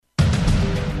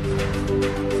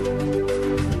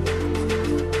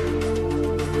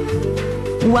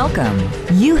Welcome.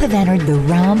 You have entered the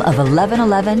realm of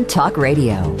 1111 Talk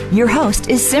Radio. Your host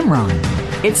is SIMRAN.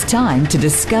 It's time to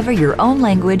discover your own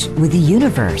language with the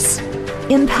universe.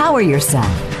 Empower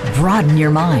yourself, broaden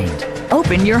your mind,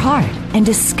 open your heart, and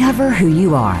discover who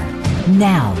you are.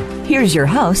 Now, here's your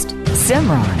host,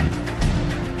 SIMRAN.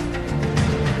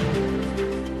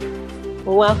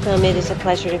 Welcome. It is a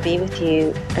pleasure to be with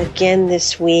you again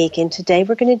this week. And today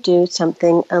we're going to do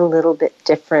something a little bit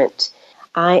different.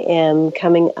 I am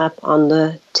coming up on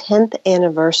the 10th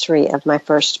anniversary of my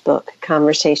first book,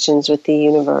 Conversations with the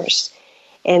Universe.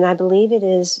 And I believe it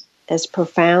is as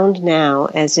profound now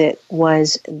as it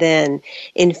was then.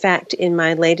 In fact, in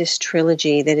my latest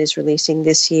trilogy that is releasing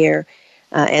this year,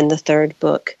 and the third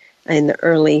book in the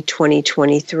early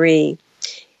 2023,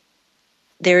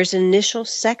 there's an initial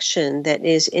section that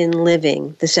is in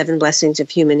Living, the 7 Blessings of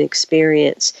Human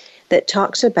Experience, that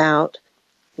talks about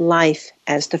life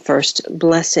as the first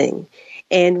blessing.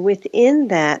 And within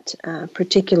that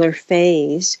particular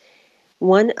phase,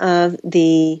 one of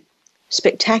the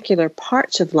spectacular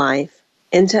parts of life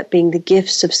ends up being the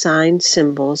gifts of signs,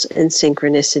 symbols, and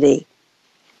synchronicity.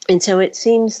 And so it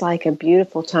seems like a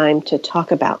beautiful time to talk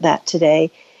about that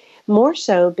today, more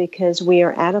so because we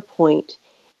are at a point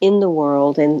in the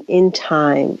world and in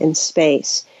time and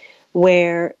space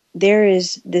where there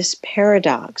is this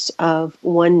paradox of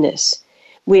oneness,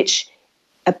 which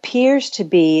appears to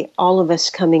be all of us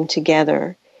coming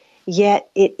together, yet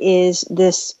it is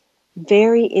this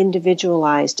very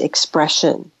individualized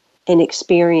expression and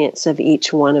experience of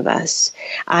each one of us.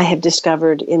 I have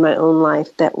discovered in my own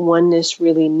life that oneness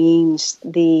really means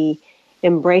the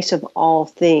embrace of all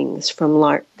things, from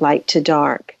light to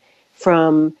dark,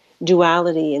 from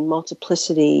duality and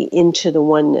multiplicity into the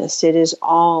oneness. It is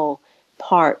all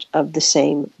part of the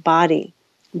same body.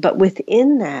 But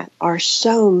within that are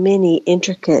so many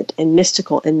intricate and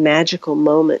mystical and magical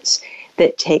moments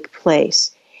that take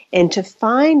place. And to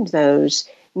find those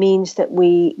means that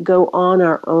we go on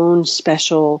our own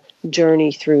special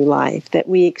journey through life, that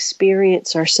we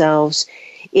experience ourselves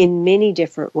in many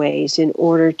different ways in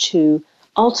order to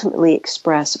ultimately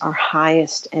express our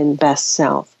highest and best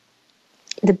self.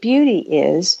 The beauty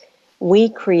is we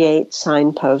create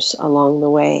signposts along the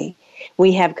way.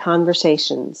 We have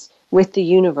conversations with the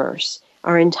universe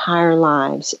our entire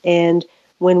lives. And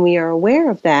when we are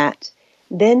aware of that,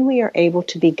 then we are able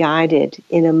to be guided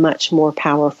in a much more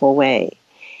powerful way.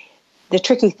 The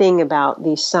tricky thing about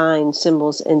these signs,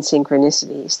 symbols, and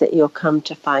synchronicities that you'll come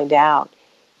to find out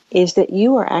is that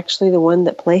you are actually the one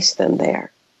that placed them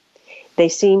there. They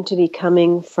seem to be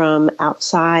coming from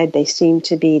outside. They seem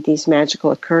to be these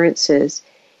magical occurrences.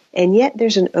 And yet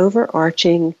there's an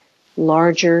overarching,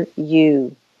 larger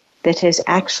you that has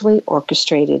actually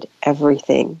orchestrated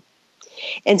everything.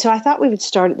 And so I thought we would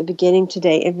start at the beginning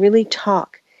today and really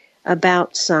talk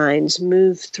about signs,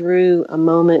 move through a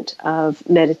moment of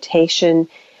meditation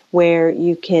where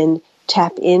you can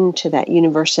tap into that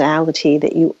universality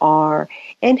that you are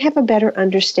and have a better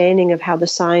understanding of how the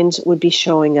signs would be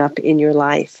showing up in your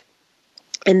life.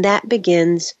 And that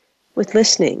begins with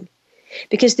listening,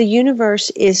 because the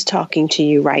universe is talking to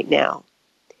you right now.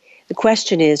 The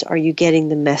question is, are you getting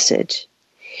the message?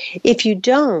 If you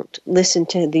don't listen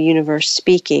to the universe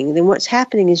speaking, then what's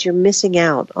happening is you're missing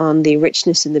out on the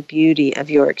richness and the beauty of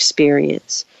your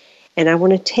experience. And I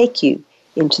want to take you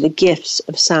into the gifts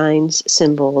of signs,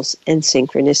 symbols, and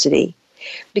synchronicity.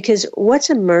 Because what's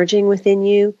emerging within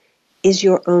you is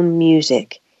your own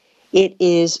music. It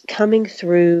is coming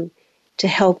through to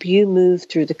help you move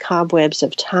through the cobwebs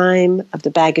of time, of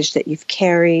the baggage that you've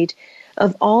carried,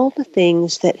 of all the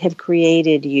things that have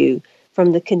created you,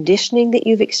 from the conditioning that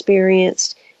you've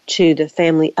experienced to the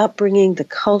family upbringing, the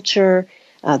culture,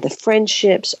 the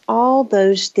friendships, all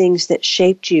those things that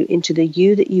shaped you into the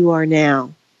you that you are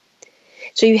now.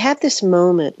 So you have this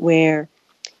moment where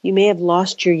you may have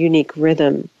lost your unique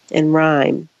rhythm and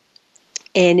rhyme,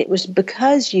 and it was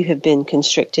because you have been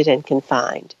constricted and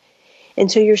confined. And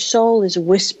so your soul is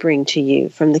whispering to you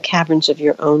from the caverns of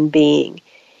your own being.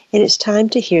 And it's time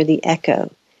to hear the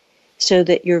echo so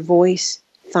that your voice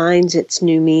finds its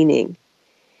new meaning.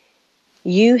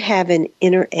 You have an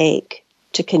inner ache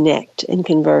to connect and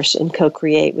converse and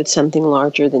co-create with something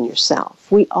larger than yourself.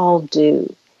 We all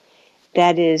do.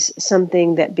 That is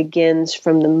something that begins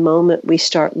from the moment we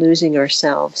start losing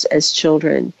ourselves as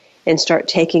children and start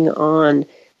taking on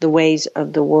the ways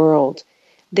of the world.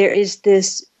 There is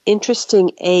this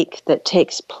interesting ache that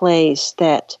takes place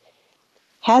that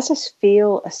has us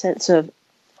feel a sense of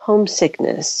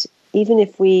homesickness, even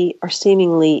if we are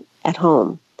seemingly at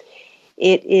home.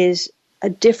 It is a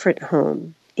different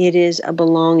home. It is a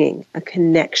belonging, a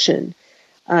connection,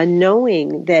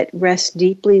 knowing that rests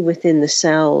deeply within the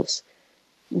selves,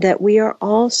 that we are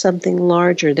all something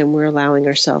larger than we're allowing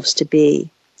ourselves to be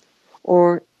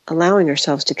or allowing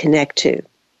ourselves to connect to.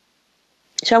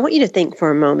 So I want you to think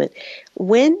for a moment,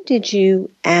 when did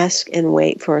you ask and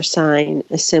wait for a sign,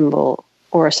 a symbol,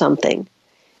 or a something?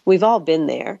 We've all been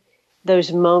there.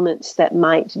 Those moments that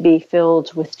might be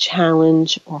filled with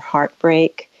challenge or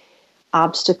heartbreak,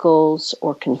 obstacles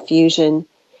or confusion.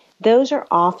 Those are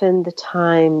often the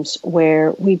times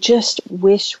where we just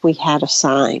wish we had a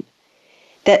sign,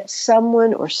 that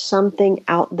someone or something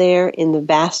out there in the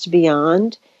vast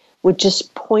beyond would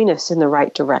just point us in the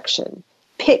right direction,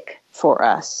 pick for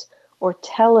us, or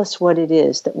tell us what it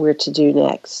is that we're to do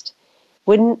next.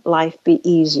 Wouldn't life be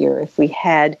easier if we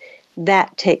had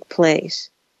that take place?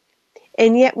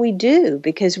 And yet we do,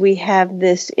 because we have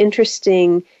this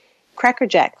interesting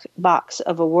crackerjack box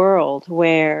of a world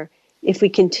where if we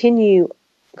continue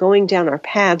going down our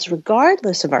paths,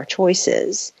 regardless of our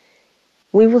choices,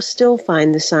 we will still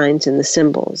find the signs and the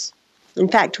symbols. In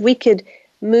fact, we could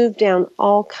move down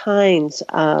all kinds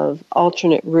of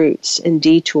alternate routes and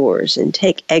detours and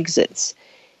take exits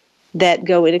that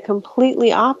go in a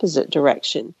completely opposite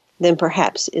direction than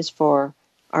perhaps is for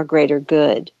our greater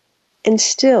good. And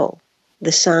still,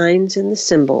 the signs and the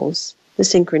symbols, the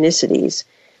synchronicities,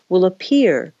 will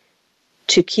appear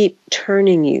to keep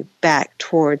turning you back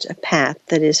towards a path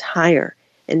that is higher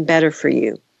and better for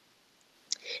you.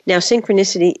 Now,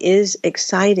 synchronicity is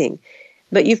exciting,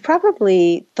 but you've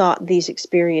probably thought these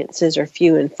experiences are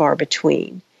few and far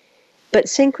between. But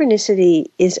synchronicity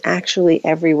is actually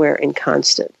everywhere and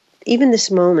constant. Even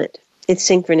this moment, it's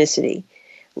synchronicity.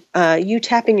 You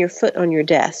tapping your foot on your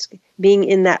desk, being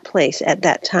in that place at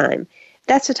that time,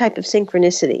 that's a type of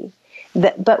synchronicity.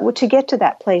 But to get to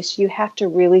that place, you have to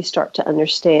really start to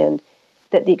understand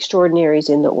that the extraordinary is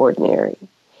in the ordinary.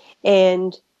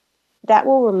 And that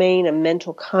will remain a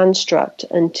mental construct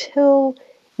until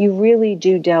you really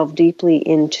do delve deeply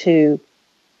into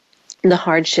the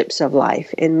hardships of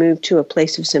life and move to a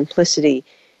place of simplicity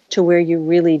to where you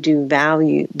really do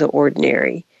value the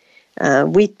ordinary.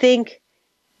 We think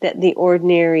that the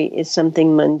ordinary is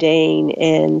something mundane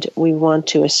and we want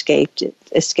to escape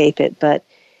it, but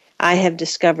I have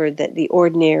discovered that the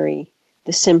ordinary,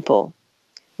 the simple,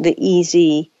 the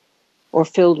easy or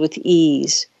filled with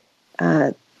ease,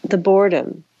 the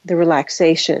boredom, the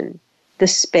relaxation, the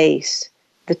space,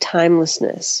 the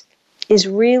timelessness is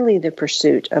really the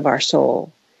pursuit of our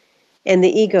soul. And the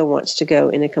ego wants to go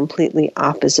in a completely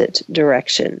opposite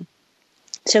direction.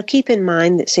 So keep in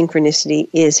mind that synchronicity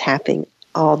is happening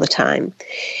all the time.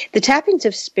 The tappings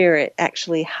of spirit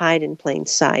actually hide in plain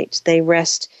sight. They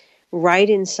rest right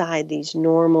inside these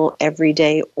normal,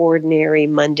 everyday, ordinary,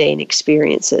 mundane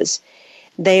experiences.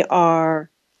 They are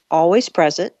always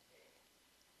present,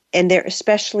 and they're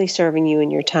especially serving you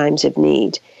in your times of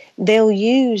need. They'll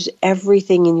use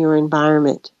everything in your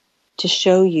environment to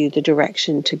show you the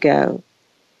direction to go.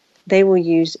 They will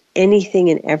use anything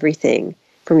and everything,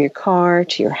 from your car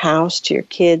to your house to your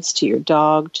kids to your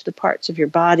dog to the parts of your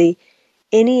body.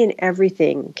 Any and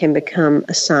everything can become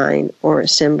a sign or a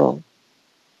symbol.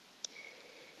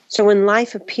 So when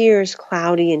life appears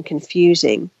cloudy and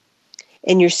confusing,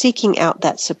 and you're seeking out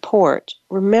that support,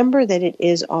 remember that it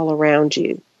is all around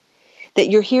you, that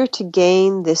you're here to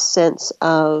gain this sense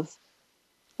of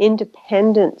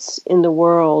independence in the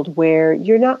world where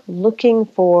you're not looking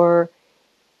for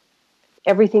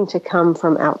everything to come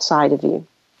from outside of you,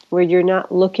 where you're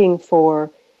not looking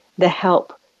for the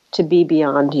help to be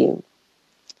beyond you.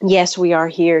 Yes, we are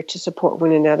here to support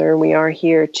one another. We are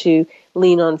here to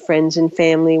lean on friends and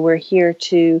family. We're here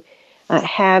to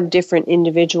have different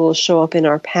individuals show up in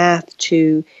our path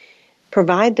to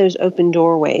provide those open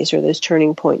doorways or those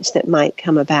turning points that might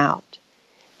come about.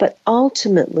 But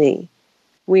ultimately,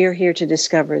 we are here to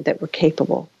discover that we're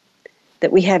capable,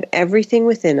 that we have everything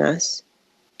within us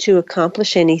to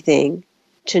accomplish anything,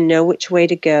 to know which way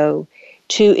to go,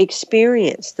 to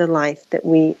experience the life that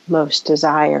we most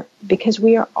desire, because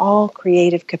we are all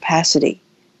creative capacity.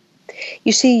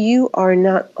 You see, you are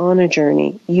not on a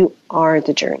journey, you are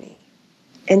the journey.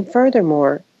 And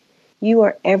furthermore, you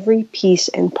are every piece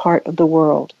and part of the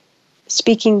world,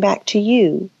 speaking back to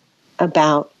you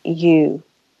about you.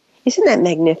 Isn't that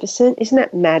magnificent? Isn't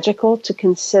that magical to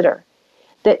consider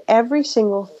that every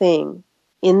single thing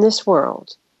in this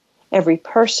world, every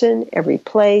person, every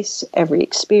place, every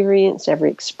experience, every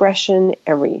expression,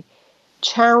 every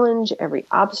challenge, every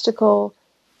obstacle,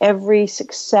 every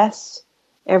success,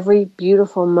 every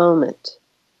beautiful moment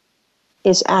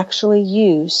is actually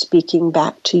you speaking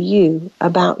back to you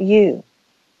about you.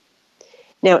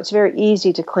 Now, it's very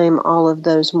easy to claim all of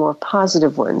those more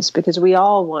positive ones because we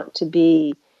all want to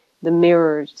be the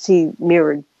mirror, see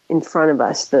mirrored in front of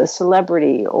us, the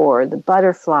celebrity or the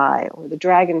butterfly or the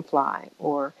dragonfly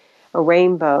or a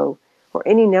rainbow or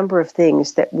any number of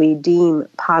things that we deem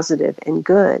positive and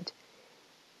good.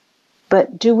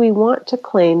 But do we want to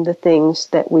claim the things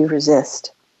that we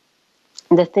resist?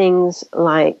 The things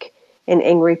like an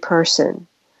angry person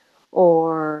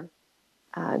or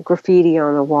graffiti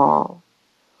on a wall,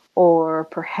 or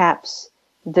perhaps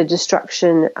the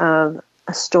destruction of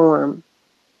a storm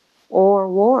or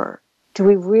war. Do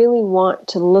we really want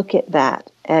to look at that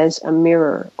as a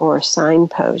mirror or a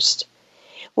signpost?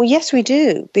 Well, yes, we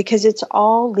do, because it's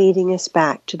all leading us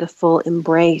back to the full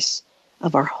embrace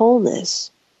of our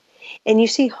wholeness. And you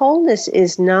see, wholeness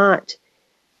is not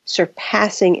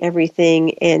surpassing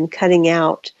everything and cutting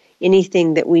out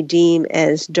anything that we deem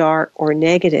as dark or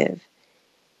negative.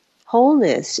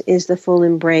 Wholeness is the full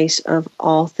embrace of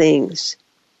all things.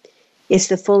 It's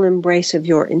the full embrace of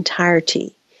your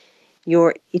entirety,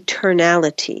 your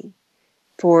eternality,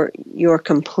 for your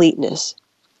completeness.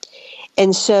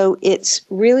 And so it's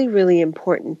really, really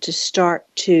important to start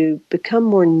to become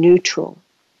more neutral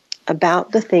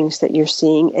about the things that you're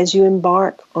seeing as you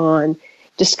embark on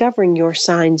discovering your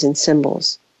signs and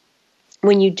symbols.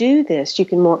 When you do this, you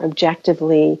can more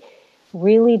objectively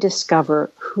really discover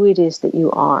who it is that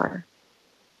you are,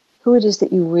 who it is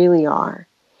that you really are,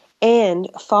 and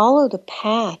follow the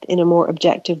path in a more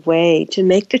objective way to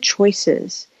make the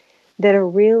choices that are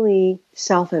really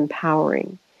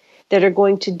self-empowering, that are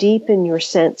going to deepen your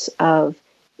sense of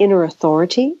inner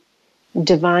authority,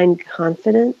 divine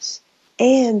confidence,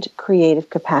 and creative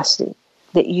capacity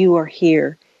that you are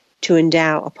here to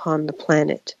endow upon the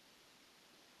planet.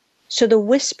 So the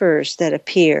whispers that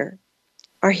appear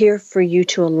are here for you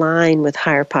to align with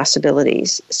higher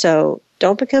possibilities. So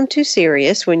don't become too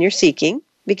serious when you're seeking,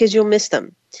 because you'll miss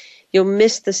them. You'll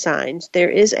miss the signs. There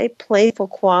is a playful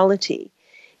quality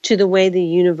to the way the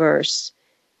universe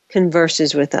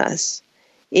converses with us.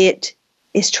 It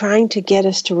is trying to get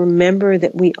us to remember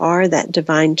that we are that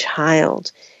divine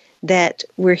child, that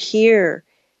we're here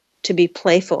to be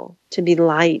playful, to be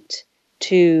light,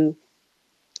 to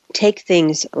take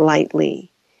things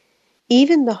lightly.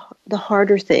 Even the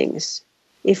harder things,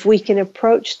 if we can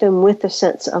approach them with a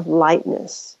sense of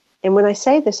lightness. And when I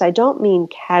say this, I don't mean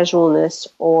casualness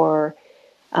or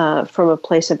from a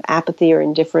place of apathy or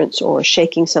indifference or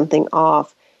shaking something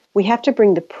off. We have to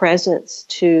bring the presence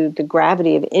to the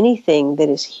gravity of anything that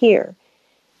is here.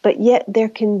 But yet there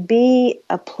can be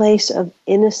a place of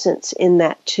innocence in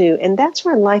that too. And that's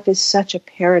where life is such a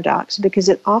paradox, because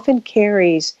it often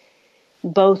carries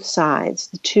both sides,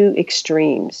 the two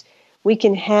extremes. We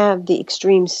can have the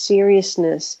extreme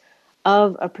seriousness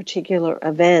of a particular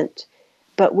event,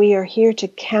 but we are here to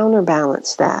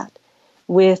counterbalance that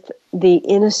with the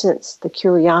innocence, the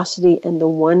curiosity, and the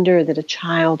wonder that a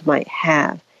child might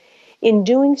have. In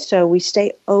doing so, we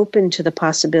stay open to the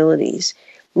possibilities.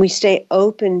 We stay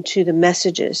open to the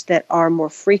messages that are more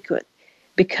frequent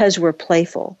because we're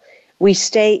playful. We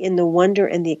stay in the wonder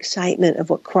and the excitement of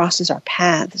what crosses our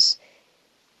paths.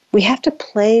 We have to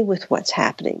play with what's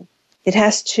happening. It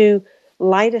has to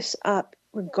light us up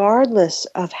regardless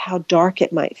of how dark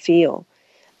it might feel.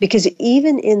 Because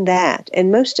even in that,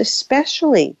 and most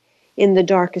especially in the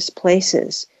darkest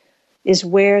places, is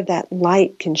where that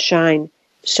light can shine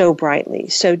so brightly.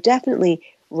 So definitely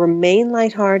remain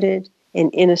lighthearted and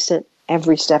innocent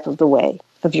every step of the way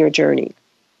of your journey.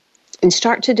 And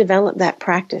start to develop that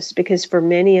practice, because for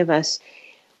many of us,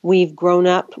 we've grown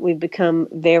up, we've become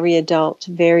very adult,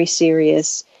 very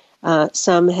serious.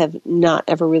 Some have not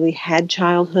ever really had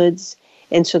childhoods,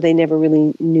 and so they never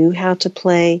really knew how to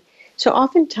play. So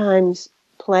oftentimes,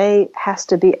 play has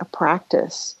to be a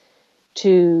practice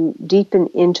to deepen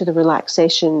into the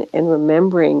relaxation and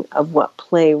remembering of what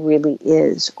play really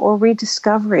is, or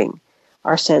rediscovering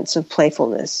our sense of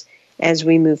playfulness as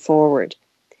we move forward.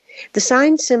 The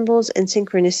signs, symbols, and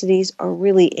synchronicities are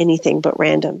really anything but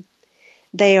random.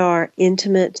 They are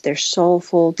intimate, they're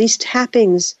soulful. These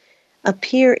tappings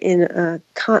appear in a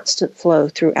constant flow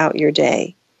throughout your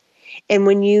day. And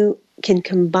when you can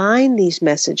combine these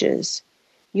messages,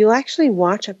 you'll actually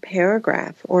watch a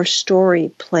paragraph or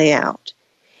story play out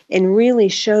and really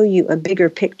show you a bigger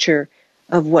picture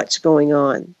of what's going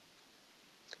on.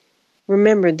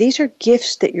 Remember, these are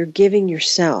gifts that you're giving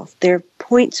yourself. They're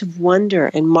points of wonder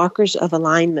and markers of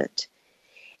alignment.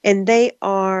 And they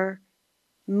are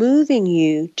moving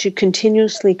you to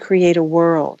continuously create a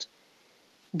world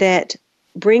that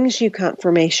brings you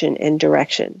confirmation and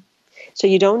direction. So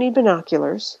you don't need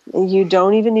binoculars, and you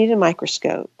don't even need a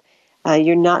microscope.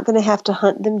 You're not going to have to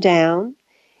hunt them down.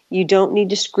 You don't need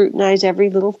to scrutinize every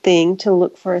little thing to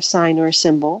look for a sign or a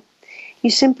symbol. You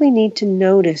simply need to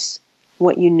notice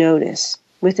what you notice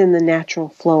within the natural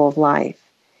flow of life.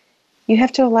 You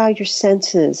have to allow your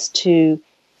senses to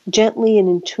gently and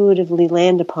intuitively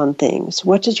land upon things.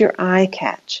 What did your eye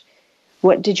catch?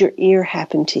 What did your ear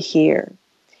happen to hear?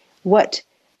 What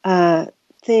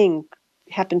thing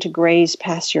happened to graze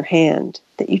past your hand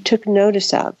that you took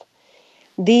notice of?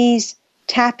 These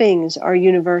tappings are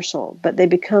universal, but they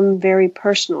become very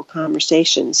personal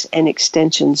conversations and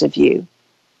extensions of you.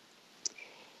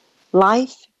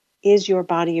 Life is your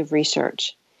body of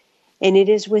research, and it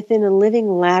is within a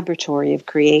living laboratory of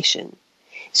creation.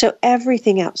 So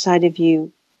everything outside of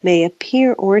you may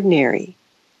appear ordinary,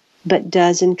 but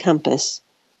does encompass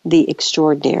the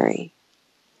extraordinary.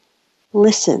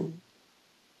 Listen.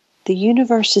 The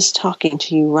universe is talking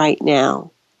to you right now.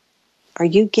 Are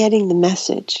you getting the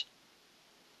message?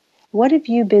 What have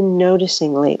you been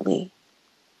noticing lately?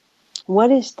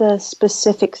 What is the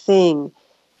specific thing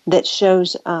that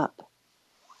shows up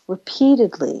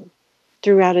repeatedly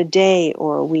throughout a day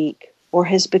or a week, or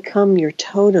has become your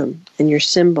totem and your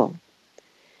symbol?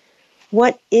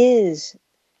 What is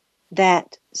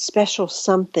that special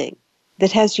something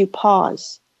that has you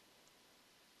pause,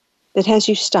 that has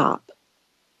you stop?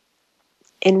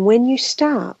 And when you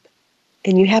stop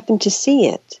and you happen to see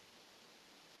it,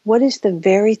 what is the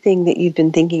very thing that you've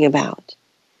been thinking about,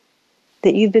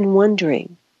 that you've been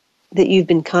wondering, that you've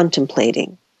been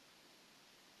contemplating?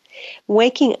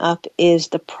 Waking up is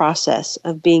the process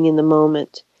of being in the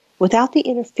moment without the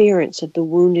interference of the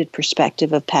wounded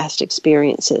perspective of past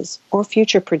experiences or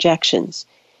future projections.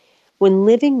 When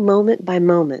living moment by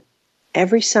moment,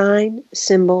 every sign,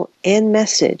 symbol, and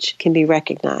message can be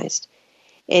recognized.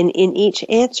 And in each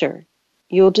answer,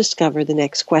 you'll discover the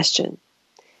next question.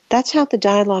 That's how the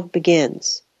dialogue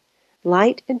begins.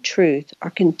 Light and truth are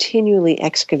continually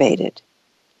excavated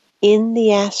in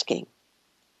the asking.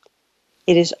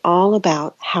 It is all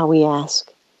about how we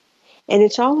ask. And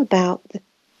it's all about the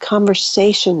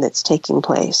conversation that's taking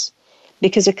place.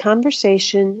 Because a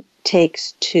conversation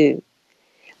takes two.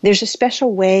 There's a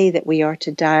special way that we are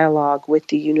to dialogue with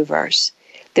the universe,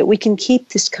 that we can keep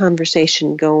this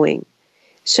conversation going,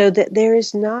 so that there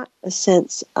is not a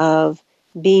sense of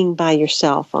being by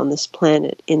yourself on this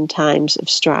planet in times of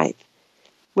strife,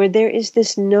 where there is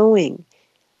this knowing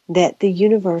that the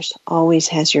universe always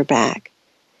has your back,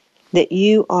 that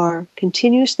you are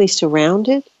continuously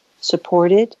surrounded,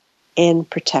 supported, and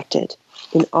protected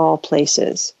in all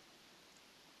places.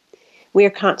 We are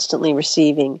constantly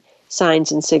receiving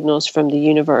signs and signals from the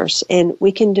universe, and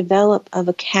we can develop a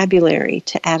vocabulary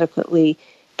to adequately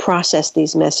process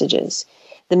these messages.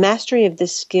 The mastery of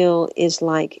this skill is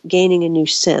like gaining a new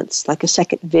sense, like a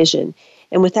second vision.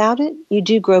 And without it, you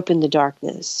do grope in the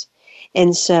darkness.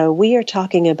 And so we are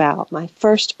talking about my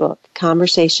first book,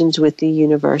 Conversations with the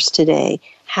Universe, today,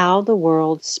 How the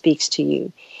World Speaks to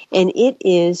You. And it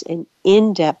is an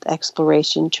in-depth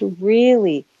exploration to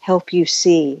really help you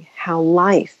see how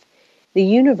life, the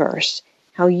universe,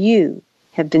 how you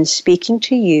have been speaking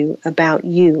to you about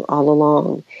you all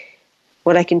along.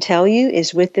 What I can tell you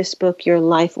is with this book, your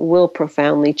life will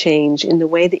profoundly change in the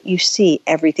way that you see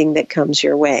everything that comes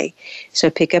your way.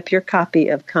 So pick up your copy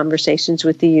of Conversations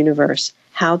with the Universe,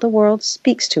 How the World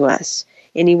Speaks to Us,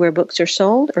 anywhere books are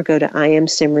sold, or go to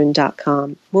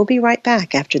IamSimran.com. We'll be right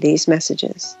back after these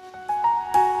messages.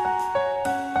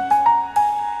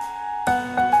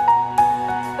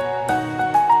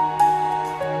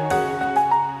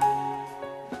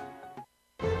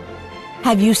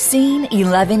 Have you seen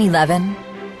 1111?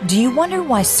 Do you wonder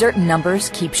why certain numbers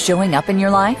keep showing up in your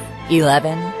life?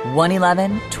 11,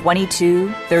 111,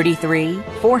 22, 33,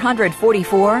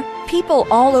 444? People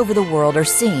all over the world are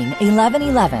seeing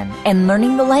 1111 and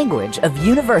learning the language of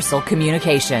universal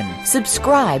communication.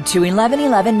 Subscribe to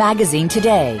 1111 Magazine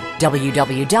today.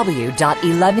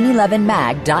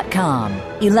 www.1111mag.com.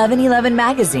 1111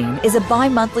 Magazine is a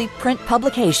bi-monthly print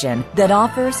publication that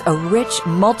offers a rich,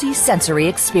 multi-sensory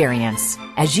experience.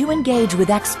 As you engage with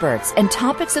experts and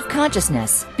topics of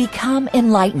consciousness, become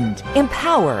enlightened,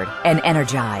 empowered, and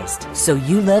energized, so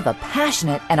you live a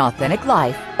passionate and authentic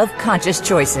life of conscious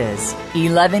choices.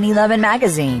 1111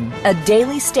 Magazine, a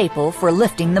daily staple for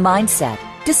lifting the mindset,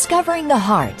 discovering the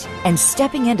heart, and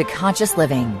stepping into conscious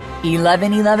living.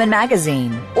 1111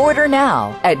 Magazine. Order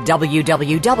now at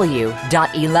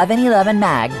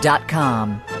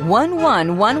www.1111mag.com.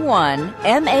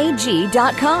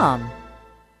 1111mag.com.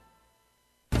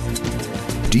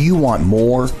 Do you want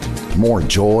more? More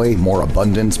joy, more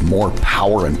abundance, more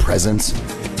power and presence?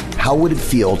 How would it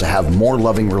feel to have more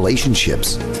loving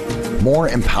relationships? more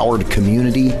empowered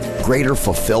community, greater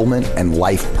fulfillment, and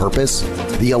life purpose?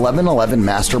 The 1111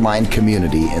 Mastermind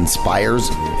community inspires,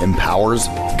 empowers,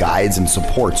 guides, and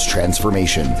supports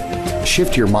transformation.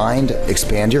 Shift your mind,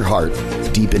 expand your heart,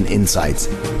 deepen insights,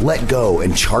 let go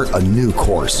and chart a new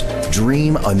course,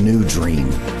 dream a new dream.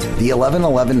 The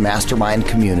 1111 Mastermind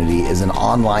community is an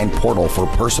online portal for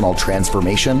personal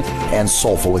transformation and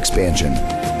soulful expansion.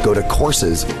 Go to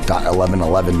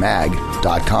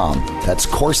courses.1111mag.com. That's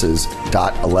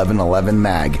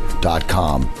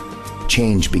courses.1111mag.com.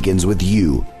 Change begins with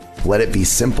you. Let it be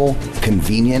simple,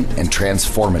 convenient, and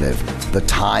transformative. The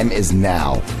time is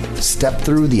now. Step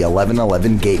through the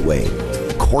 1111 gateway.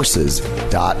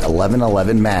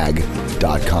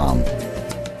 Courses.1111mag.com.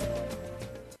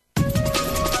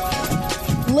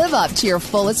 Live up to your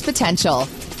fullest potential.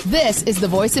 This is the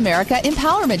Voice America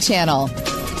Empowerment Channel.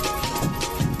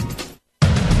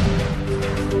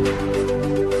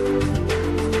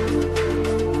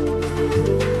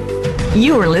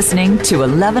 You are listening to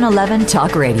 1111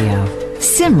 Talk Radio.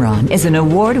 SIMRAN is an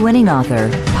award-winning author,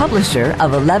 publisher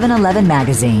of 1111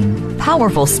 Magazine,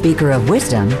 powerful speaker of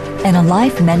wisdom, and a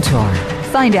life mentor.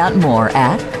 Find out more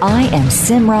at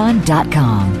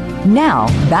IamSimran.com. Now,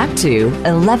 back to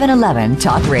 1111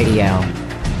 Talk Radio.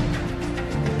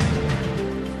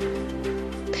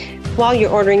 While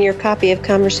you're ordering your copy of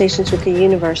Conversations with the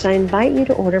Universe, I invite you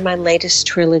to order my latest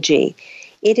trilogy.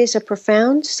 It is a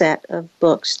profound set of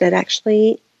books that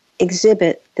actually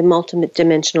exhibit the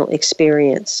multidimensional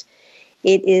experience.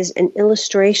 It is an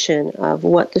illustration of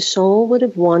what the soul would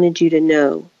have wanted you to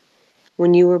know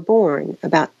when you were born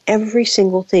about every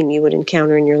single thing you would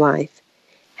encounter in your life,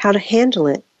 how to handle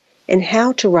it, and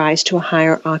how to rise to a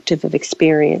higher octave of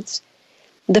experience.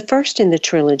 The first in the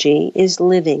trilogy is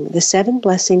Living, the 7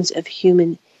 Blessings of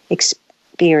Human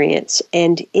Experience,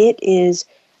 and it is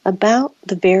about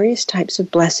the various types of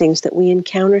blessings that we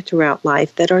encounter throughout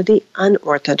life that are the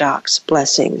unorthodox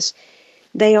blessings.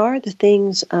 They are the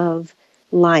things of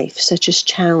life, such as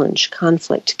challenge,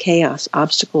 conflict, chaos,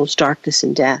 obstacles, darkness,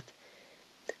 and death.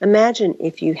 Imagine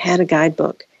if you had a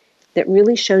guidebook that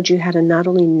really showed you how to not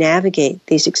only navigate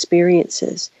these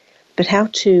experiences, but how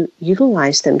to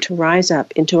utilize them to rise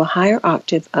up into a higher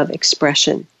octave of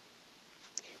expression.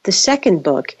 The second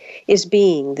book is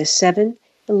Being, the 7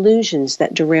 Illusions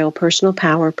that Derail Personal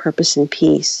Power, Purpose, and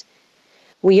Peace.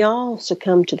 We all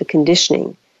succumb to the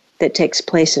conditioning that takes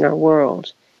place in our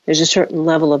world. There's a certain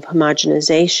level of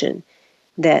homogenization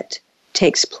that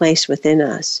takes place within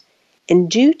us.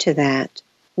 And due to that,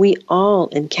 we all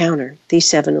encounter these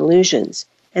 7 illusions,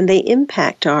 and they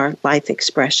impact our life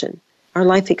expression, our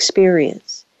life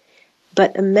experience.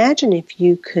 But imagine if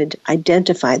you could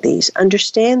identify these,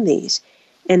 understand these,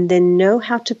 and then know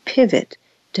how to pivot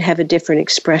to have a different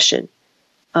expression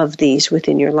of these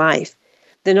within your life.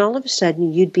 Then all of a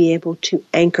sudden you'd be able to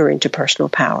anchor into personal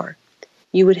power.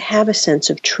 You would have a sense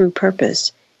of true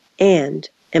purpose and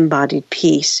embodied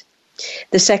peace.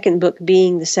 The second book,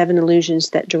 Being, the 7 Illusions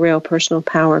that Derail Personal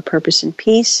Power, Purpose, and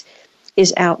Peace,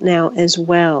 is out now as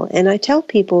well. And I tell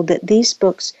people that these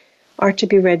books are to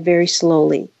be read very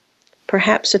slowly.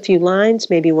 Perhaps a few lines,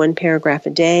 maybe 1 paragraph a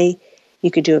day.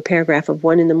 You could do a paragraph of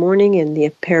 1 in the morning and a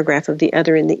paragraph of the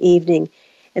other in the evening.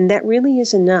 And that really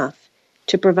is enough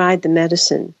to provide the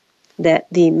medicine that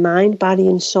the mind, body,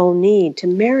 and soul need to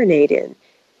marinate in,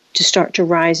 to start to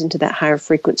rise into that higher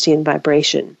frequency and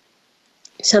vibration.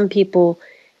 Some people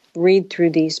read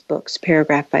through these books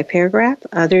paragraph by paragraph.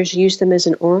 Others use them as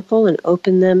an oracle and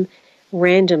open them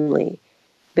randomly.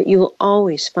 But you will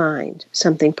always find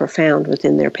something profound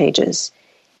within their pages.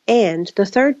 And the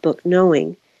third book,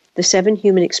 Knowing, the 7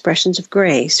 Human Expressions of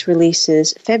Grace,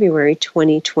 releases February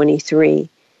 2023.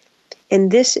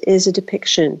 And this is a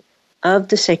depiction of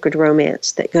the sacred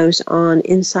romance that goes on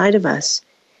inside of us,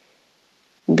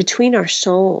 between our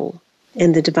soul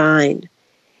and the divine,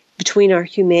 between our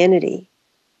humanity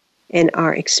and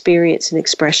our experience and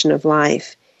expression of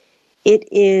life. It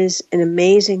is an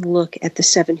amazing look at the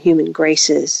 7 human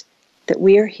graces that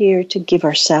we are here to give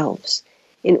ourselves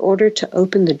in order to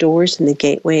open the doors and the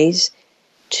gateways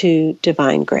to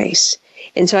divine grace.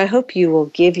 And so I hope you will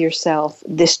give yourself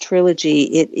this trilogy.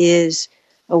 It is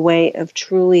a way of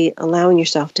truly allowing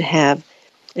yourself to have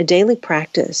a daily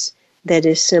practice that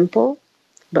is simple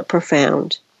but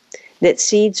profound, that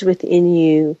seeds within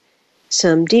you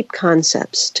some deep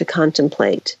concepts to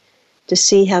contemplate, to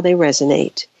see how they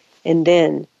resonate, and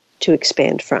then to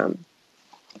expand from.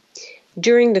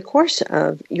 During the course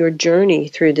of your journey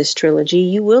through this trilogy,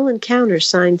 you will encounter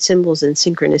signs, symbols, and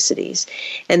synchronicities.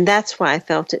 And that's why I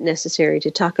felt it necessary to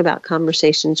talk about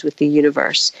Conversations with the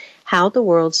Universe, How the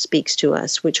World Speaks to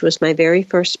Us, which was my very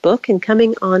first book and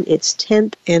coming on its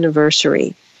 10th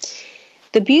anniversary.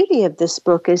 The beauty of this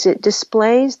book is it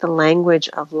displays the language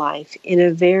of life in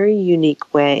a very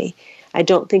unique way. I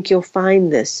don't think you'll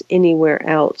find this anywhere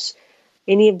else,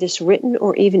 any of this written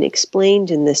or even explained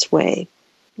in this way.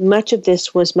 Much of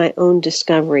this was my own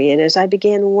discovery, and as I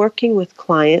began working with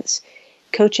clients,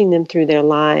 coaching them through their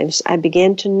lives, I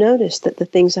began to notice that the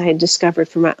things I had discovered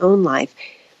for my own life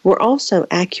were also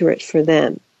accurate for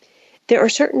them. There are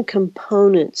certain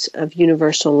components of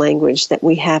universal language that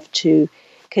we have to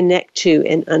connect to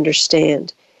and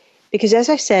understand. Because as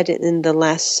I said in the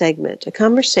last segment, a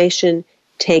conversation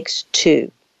takes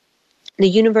two. The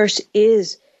universe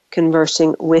is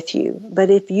conversing with you, but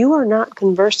if you are not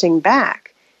conversing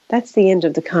back, that's the end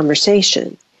of the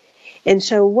conversation. And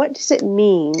so what does it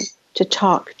mean to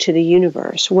talk to the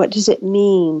universe? What does it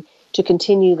mean to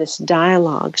continue this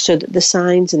dialogue so that the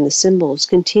signs and the symbols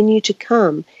continue to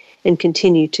come and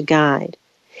continue to guide?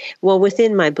 Well,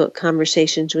 within my book,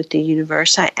 Conversations with the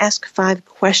Universe, I ask 5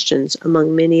 questions,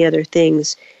 among many other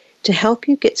things, to help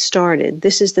you get started.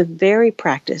 This is the very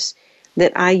practice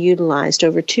that I utilized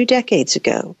over 2 decades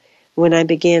ago when I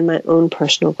began my own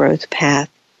personal growth path.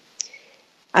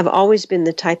 I've always been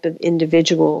the type of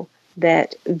individual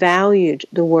that valued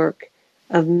the work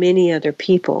of many other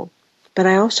people, but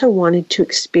I also wanted to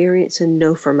experience and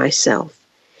know for myself.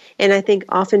 And I think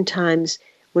oftentimes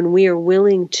when we are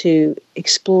willing to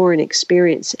explore and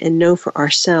experience and know for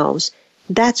ourselves,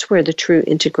 that's where the true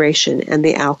integration and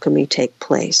the alchemy take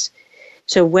place.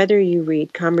 So whether you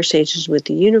read Conversations with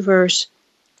the Universe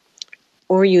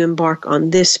or you embark on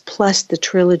this plus the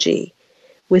trilogy,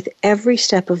 with every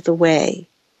step of the way,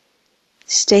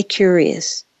 stay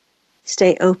curious,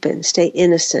 stay open, stay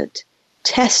innocent,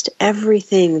 test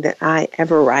everything that I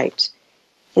ever write,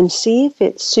 and see if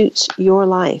it suits your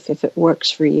life, if it works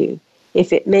for you,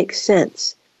 if it makes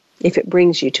sense, if it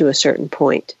brings you to a certain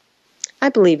point. I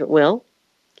believe it will,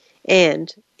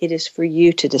 and it is for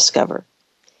you to discover.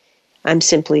 I'm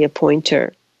simply a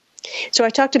pointer. So I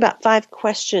talked about 5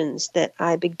 questions that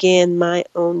I began my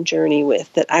own journey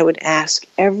with that I would ask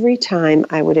every time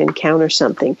I would encounter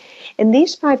something. And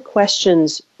these 5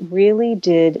 questions really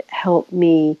did help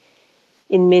me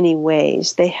in many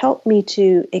ways. They helped me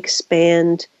to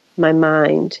expand my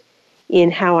mind in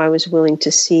how I was willing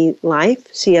to see life,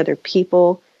 see other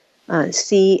people,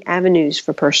 see avenues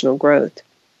for personal growth.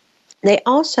 They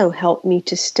also helped me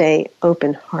to stay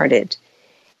open-hearted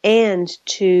and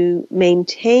to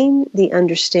maintain the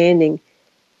understanding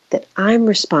that I'm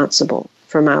responsible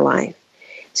for my life.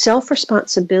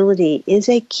 Self-responsibility is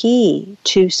a key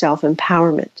to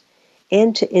self-empowerment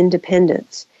and to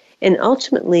independence. And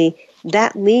ultimately,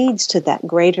 that leads to that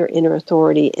greater inner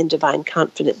authority and divine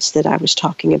confidence that I was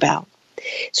talking about.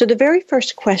 So the very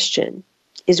first question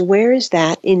is, where is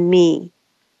that in me?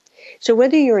 So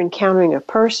whether you're encountering a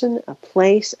person, a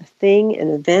place, a thing, an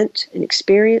event, an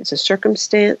experience, a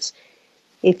circumstance,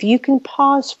 if you can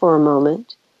pause for a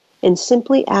moment and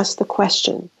simply ask the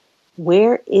question,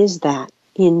 where is that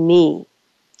in me?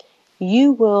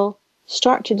 You will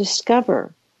start to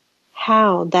discover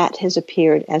how that has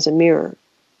appeared as a mirror.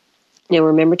 Now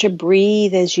remember to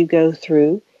breathe as you go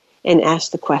through and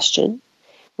ask the question.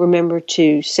 Remember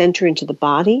to center into the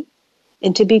body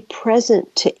and to be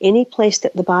present to any place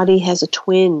that the body has a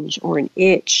twinge or an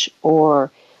itch or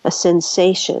a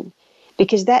sensation,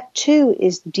 because that too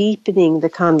is deepening the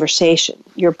conversation.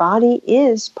 Your body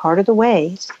is part of the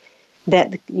ways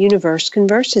that the universe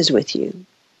converses with you.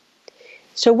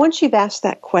 So once you've asked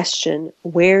that question,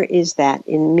 where is that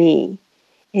in me,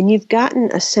 and you've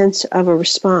gotten a sense of a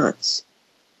response,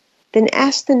 then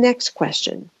ask the next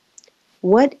question.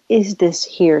 What is this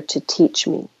here to teach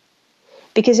me?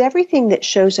 Because everything that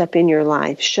shows up in your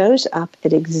life shows up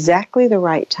at exactly the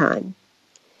right time,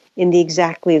 in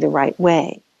exactly the right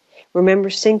way. Remember,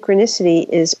 synchronicity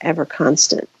is ever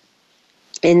constant.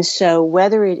 And so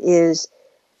whether it is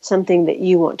something that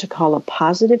you want to call a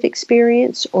positive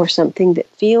experience or something that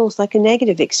feels like a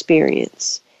negative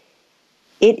experience,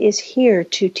 it is here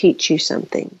to teach you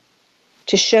something,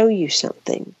 to show you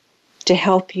something, to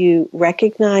help you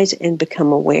recognize and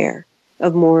become aware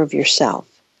of more of yourself.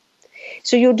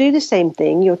 So you'll do the same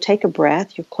thing. You'll take a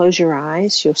breath, you'll close your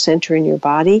eyes, you'll center in your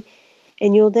body,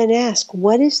 and you'll then ask,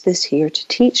 what is this here to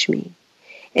teach me?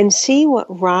 And see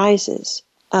what rises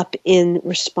up in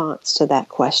response to that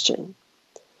question.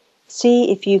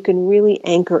 See if you can really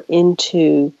anchor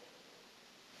into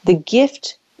the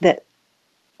gift that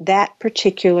that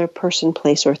particular person,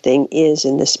 place, or thing is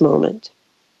in this moment.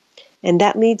 And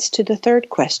that leads to the third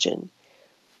question.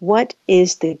 What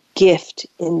is the gift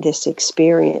in this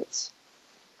experience?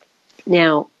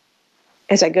 Now,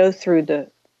 as I go through the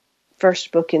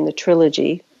first book in the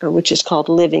trilogy, which is called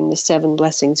Living the 7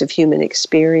 Blessings of Human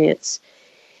Experience,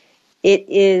 it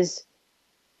is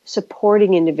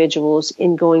supporting individuals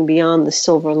in going beyond the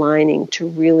silver lining to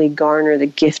really garner the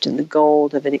gift and the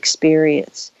gold of an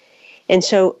experience. And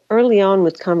so early on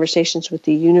with conversations with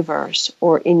the universe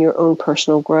or in your own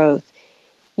personal growth,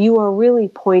 you are really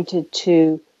pointed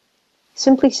to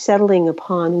simply settling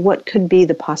upon what could be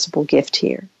the possible gift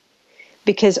here.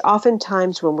 Because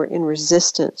oftentimes when we're in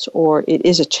resistance or it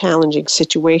is a challenging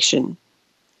situation,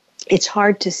 it's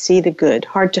hard to see the good,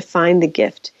 hard to find the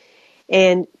gift.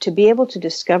 And to be able to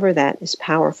discover that is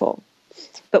powerful.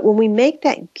 But when we make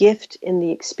that gift in the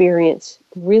experience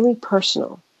really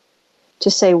personal,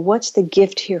 to say, what's the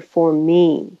gift here for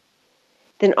me?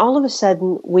 Then all of a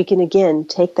sudden we can again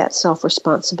take that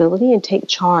self-responsibility and take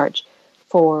charge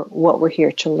for what we're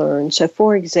here to learn. So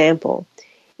for example,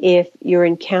 if you're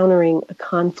encountering a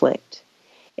conflict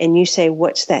and you say,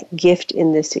 what's that gift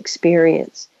in this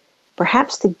experience?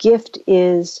 Perhaps the gift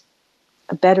is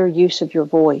a better use of your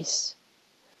voice,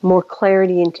 more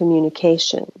clarity in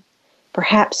communication.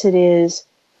 Perhaps it is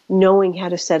knowing how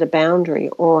to set a boundary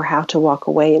or how to walk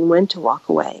away and when to walk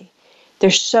away.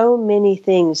 There's so many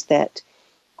things that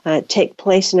take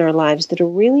place in our lives that are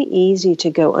really easy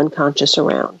to go unconscious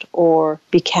around or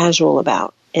be casual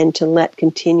about and to let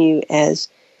continue as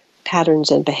patterns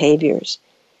and behaviors.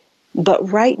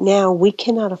 But right now, we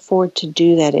cannot afford to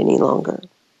do that any longer.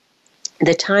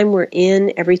 The time we're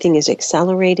in, everything is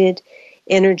accelerated,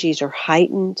 energies are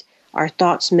heightened, our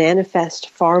thoughts manifest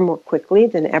far more quickly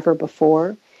than ever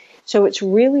before. So it's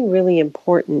really, really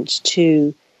important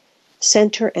to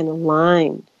center and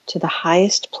align to the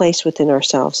highest place within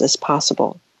ourselves as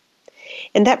possible.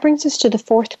 And that brings us to the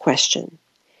fourth question.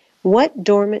 What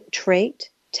dormant trait,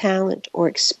 talent, or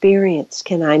experience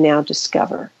can I now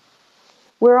discover?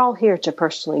 We're all here to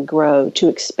personally grow, to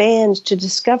expand, to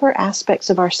discover aspects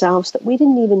of ourselves that we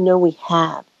didn't even know we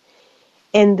have.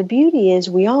 And the beauty is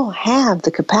we all have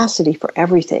the capacity for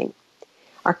everything.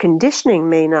 Our conditioning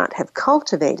may not have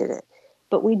cultivated it,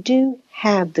 but we do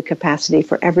have the capacity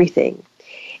for everything.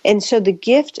 And so the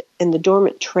gift and the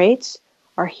dormant traits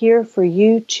are here for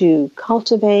you to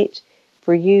cultivate,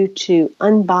 for you to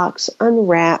unbox,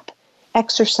 unwrap,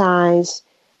 exercise,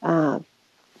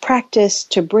 practice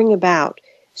to bring about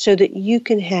so that you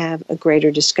can have a greater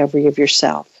discovery of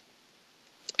yourself.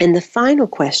 And the final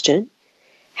question,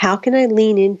 how can I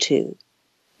lean into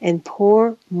and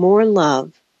pour more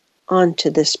love onto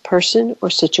this person or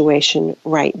situation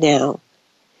right now?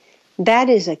 That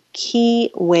is a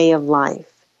key way of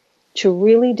life, to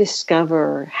really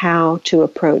discover how to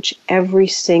approach every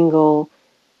single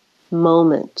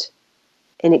moment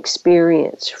and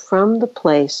experience from the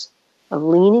place of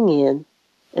leaning in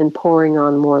and pouring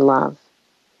on more love.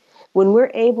 When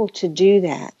we're able to do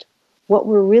that, what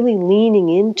we're really leaning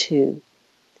into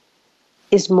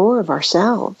is more of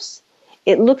ourselves.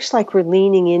 It looks like we're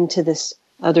leaning into this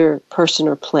other person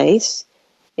or place.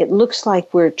 It looks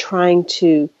like we're trying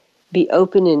to be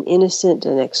open and innocent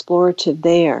and explorative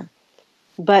there.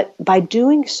 But by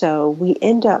doing so, we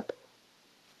end up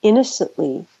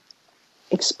innocently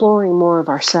exploring more of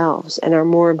ourselves and our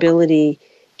more ability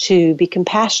to be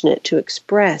compassionate, to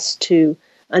express, to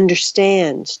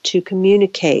understand, to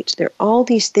communicate. There are all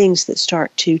these things that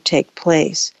start to take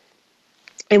place.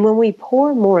 And when we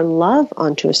pour more love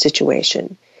onto a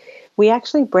situation, we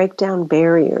actually break down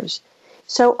barriers.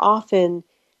 So often,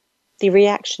 the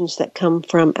reactions that come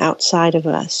from outside of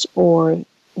us or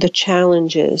the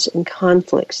challenges and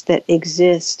conflicts that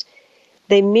exist,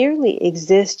 they merely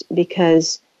exist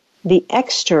because the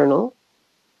external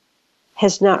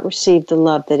has not received the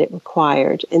love that it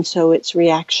required, and so it's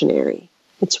reactionary,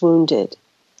 it's wounded.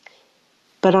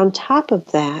 But on top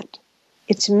of that,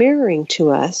 it's mirroring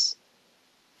to us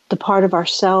the part of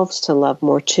ourselves to love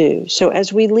more too. So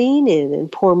as we lean in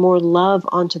and pour more love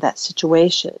onto that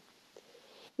situation,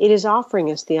 it is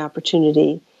offering us the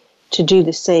opportunity to do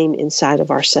the same inside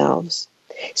of ourselves.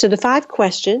 So the 5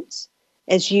 questions,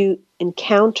 as you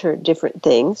encounter different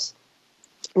things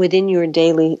within your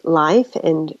daily life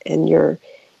and your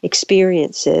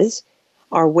experiences,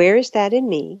 are: where is that in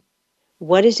me?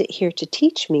 What is it here to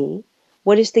teach me?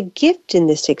 What is the gift in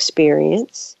this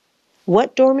experience?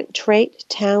 What dormant trait,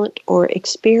 talent, or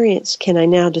experience can I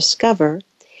now discover?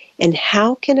 And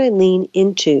how can I lean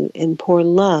into and pour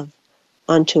love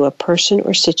onto a person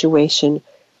or situation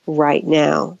right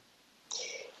now?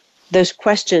 Those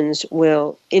questions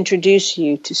will introduce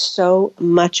you to so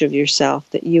much of yourself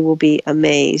that you will be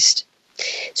amazed.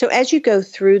 So as you go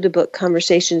through the book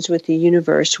Conversations with the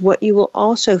Universe, what you will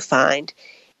also find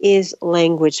is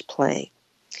language play.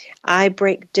 I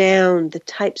break down the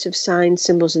types of signs,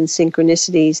 symbols, and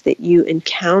synchronicities that you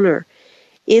encounter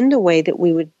in the way that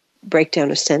we would break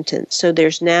down a sentence. So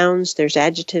there's nouns, there's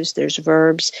adjectives, there's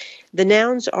verbs. The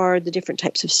nouns are the different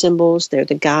types of symbols. They're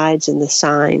the guides and the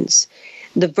signs.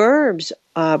 The verbs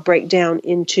break down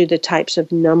into the types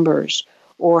of numbers,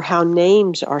 or how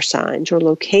names are signs, or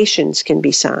locations can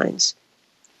be signs.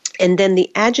 And then the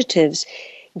adjectives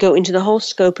go into the whole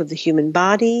scope of the human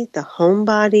body, the home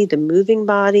body, the moving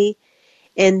body.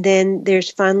 And then there's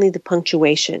finally the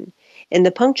punctuation. And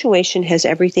the punctuation has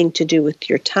everything to do with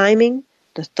your timing,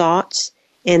 the thoughts,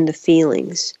 and the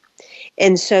feelings.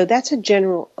 And so that's a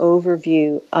general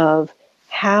overview of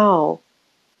how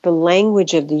the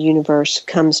language of the universe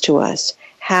comes to us,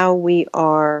 how we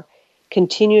are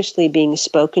continuously being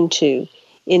spoken to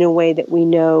in a way that we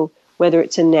know whether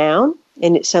it's a noun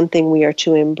and it's something we are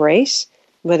to embrace,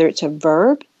 whether it's a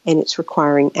verb and it's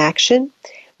requiring action,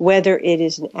 whether it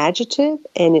is an adjective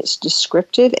and it's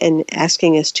descriptive and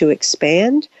asking us to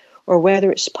expand, or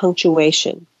whether it's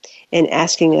punctuation and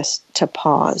asking us to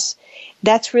pause.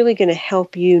 That's really going to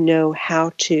help you know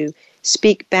how to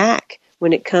speak back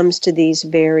when it comes to these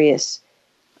various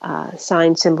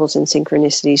signs, symbols, and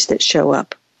synchronicities that show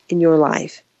up in your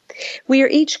life. We are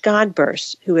each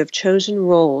God-bursts who have chosen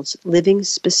roles, living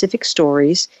specific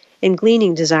stories, and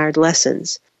gleaning desired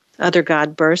lessons. Other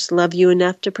God-bursts love you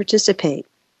enough to participate.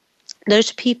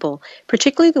 Those people,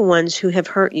 particularly the ones who have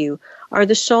hurt you, are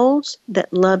the souls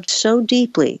that loved so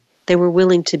deeply they were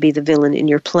willing to be the villain in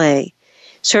your play.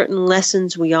 Certain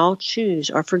lessons we all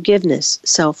choose are forgiveness,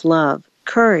 self-love,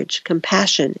 courage,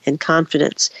 compassion, and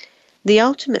confidence. The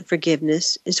ultimate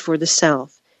forgiveness is for the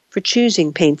self, for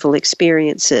choosing painful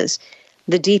experiences.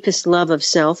 The deepest love of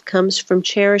self comes from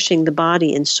cherishing the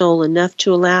body and soul enough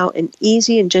to allow an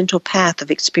easy and gentle path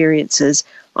of experiences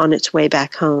on its way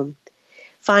back home.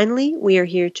 Finally, we are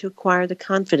here to acquire the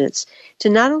confidence to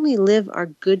not only live our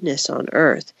goodness on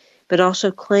earth, but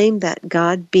also claim that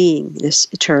God beingness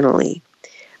eternally.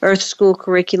 Earth School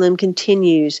curriculum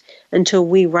continues until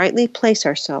we rightly place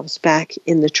ourselves back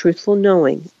in the truthful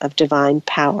knowing of divine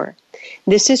power.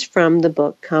 This is from the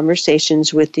book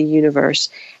Conversations with the Universe,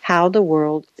 How the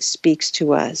World Speaks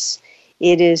to Us.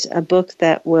 It is a book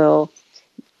that will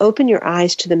open your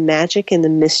eyes to the magic and the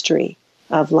mystery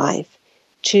of life,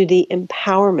 to the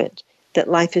empowerment that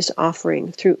life is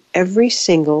offering through every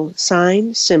single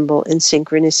sign, symbol, and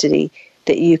synchronicity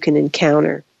that you can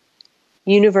encounter.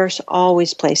 Universe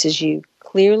always places you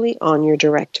clearly on your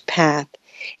direct path.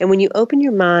 And when you open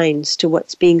your minds to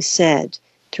what's being said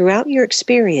throughout your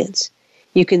experience,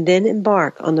 you can then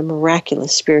embark on the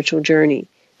miraculous spiritual journey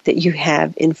that you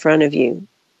have in front of you.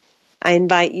 I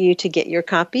invite you to get your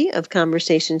copy of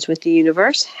Conversations with the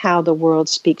Universe, How the World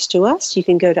Speaks to Us. You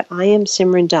can go to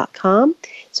IamSimran.com.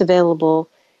 It's available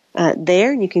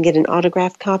there, and you can get an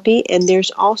autographed copy. And there's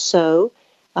also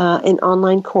an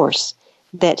online course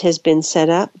that has been set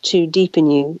up to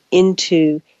deepen you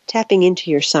into tapping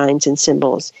into your signs and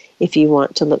symbols if you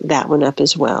want to look that one up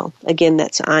as well. Again,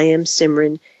 that's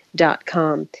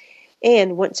IamSimran.com.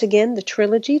 And once again, the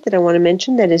trilogy that I want to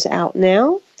mention that is out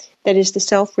now, that is the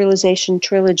Self-Realization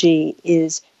Trilogy,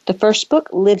 is the first book,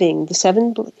 Living, the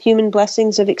 7 Human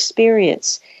Blessings of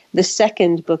Experience. The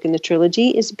second book in the trilogy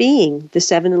is Being, the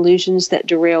 7 Illusions that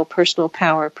Derail Personal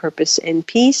Power, Purpose, and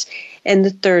Peace. And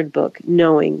the third book,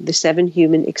 Knowing, the 7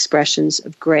 Human Expressions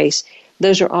of Grace.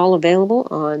 Those are all available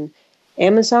on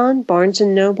Amazon, Barnes &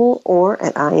 Noble, or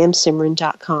at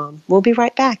IamSimran.com. We'll be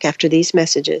right back after these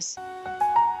messages.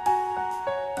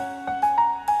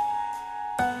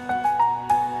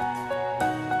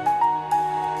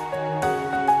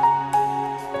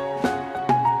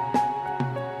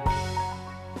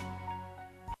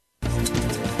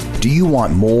 Do you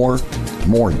want more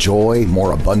joy,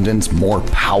 more abundance, more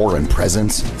power and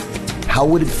presence? How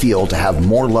would it feel to have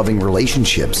more loving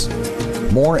relationships,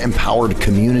 more empowered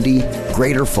community,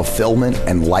 greater fulfillment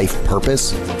and life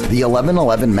purpose? The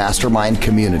 1111 Mastermind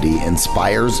community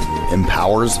inspires,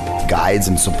 empowers, guides,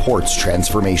 and supports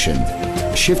transformation.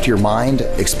 Shift your mind,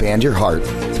 expand your heart,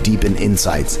 deepen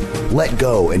insights, let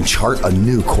go and chart a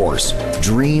new course,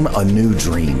 dream a new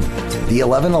dream. The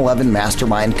 1111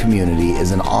 Mastermind community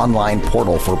is an online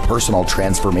portal for personal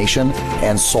transformation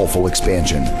and soulful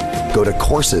expansion. Go to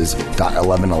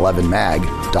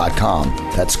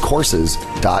courses.1111mag.com. That's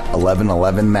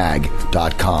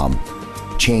courses.1111mag.com.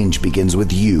 Change begins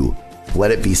with you.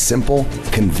 Let it be simple,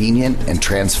 convenient, and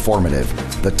transformative.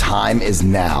 The time is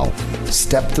now.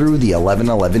 Step through the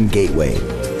 1111 gateway.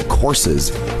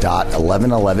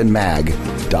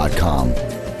 Courses.1111mag.com.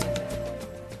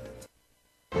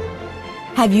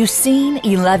 Have you seen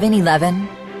 1111?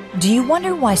 Do you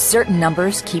wonder why certain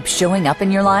numbers keep showing up in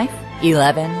your life?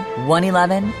 11,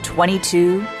 111,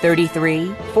 22,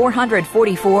 33,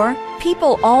 444.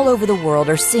 People all over the world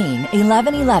are seeing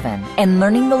 1111 and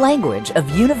learning the language of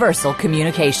universal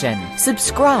communication.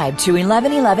 Subscribe to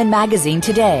 1111 Magazine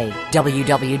today.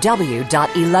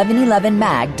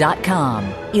 www.1111mag.com.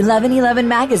 1111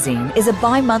 Magazine is a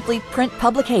bi-monthly print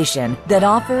publication that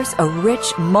offers a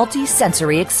rich,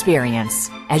 multi-sensory experience.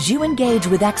 As you engage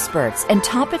with experts and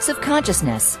topics of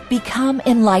consciousness, become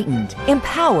enlightened,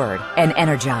 empowered, and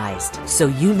energized, so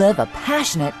you live a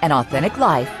passionate and authentic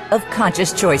life of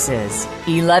conscious choices.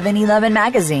 1111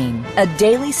 Magazine, a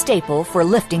daily staple for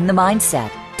lifting the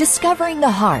mindset, discovering the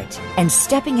heart, and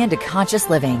stepping into conscious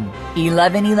living.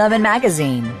 1111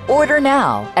 Magazine. Order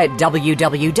now at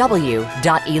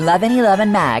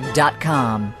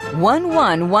www.1111mag.com.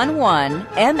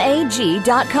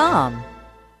 1111mag.com.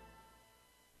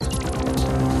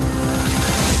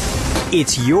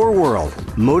 It's your world.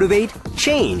 Motivate,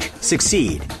 change,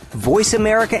 succeed.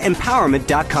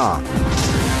 VoiceAmericaEmpowerment.com.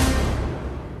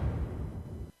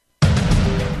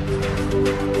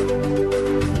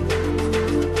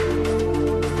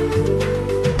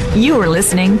 You are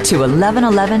listening to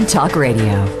 1111 Talk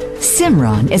Radio.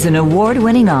 SIMRAN is an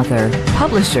award-winning author,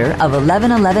 publisher of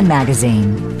 1111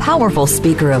 Magazine, powerful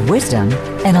speaker of wisdom,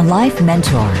 and a life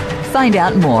mentor. Find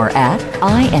out more at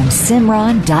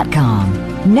IamSimran.com.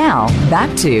 Now,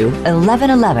 back to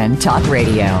 1111 Talk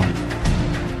Radio.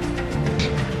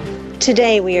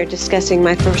 Today we are discussing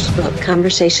my first book,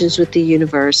 Conversations with the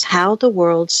Universe, How the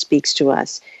World Speaks to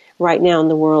Us. Right now in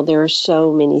the world, there are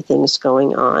so many things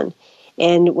going on.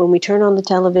 And when we turn on the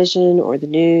television or the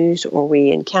news, or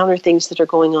we encounter things that are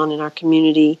going on in our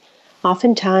community,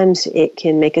 oftentimes it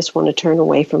can make us want to turn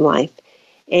away from life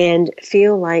and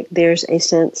feel like there's a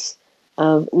sense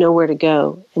of nowhere to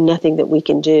go and nothing that we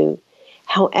can do.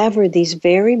 However, these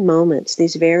very moments,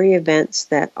 these very events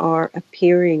that are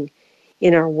appearing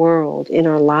in our world, in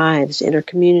our lives, in our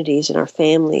communities, in our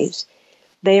families,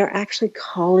 they are actually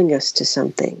calling us to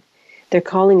something. They're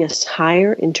calling us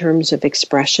higher in terms of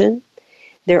expression.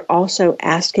 They're also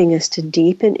asking us to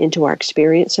deepen into our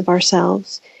experience of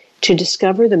ourselves, to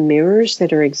discover the mirrors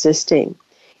that are existing,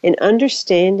 and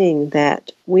understanding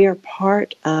that we are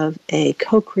part of a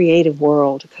co-creative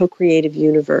world, a co-creative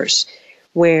universe,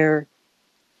 where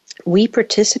we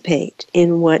participate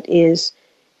in what is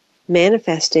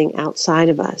manifesting outside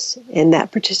of us. And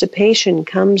that participation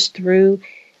comes through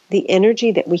the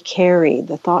energy that we carry,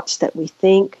 the thoughts that we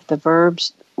think, the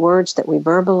words that we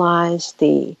verbalize,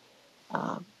 the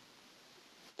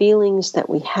feelings that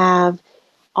we have.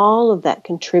 All of that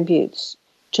contributes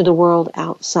to the world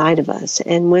outside of us.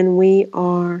 And when we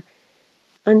are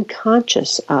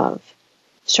unconscious of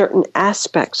certain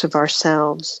aspects of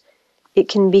ourselves, it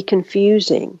can be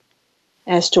confusing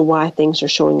as to why things are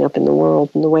showing up in the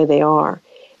world in the way they are.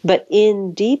 But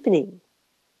in deepening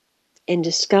and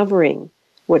discovering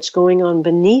what's going on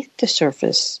beneath the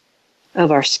surface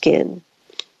of our skin,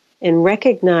 and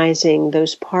recognizing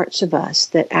those parts of us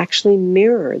that actually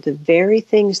mirror the very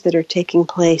things that are taking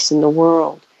place in the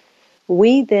world,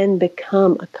 we then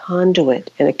become a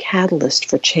conduit and a catalyst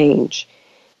for change.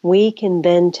 We can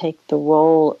then take the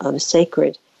role of a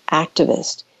sacred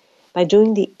activist by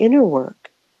doing the inner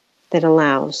work that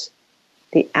allows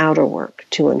the outer work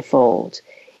to unfold.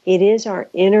 It is our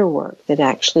inner work that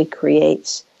actually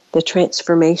creates the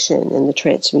transformation and the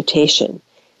transmutation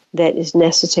that is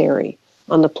necessary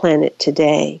on the planet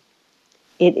today.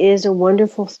 It is a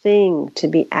wonderful thing to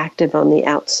be active on the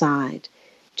outside,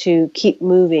 to keep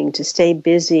moving, to stay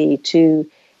busy, to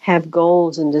have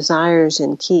goals and desires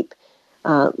and keep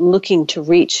looking to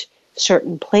reach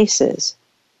certain places.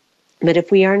 But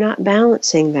if we are not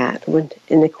balancing that with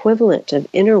an equivalent of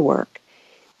inner work,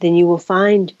 then you will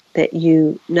find that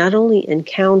you not only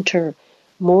encounter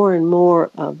more and more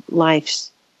of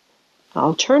life's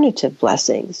alternative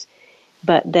blessings,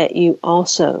 but that you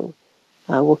also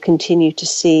will continue to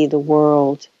see the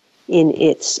world in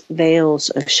its veils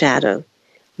of shadow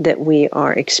that we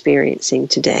are experiencing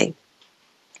today.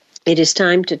 It is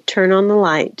time to turn on the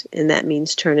light, and that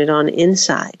means turn it on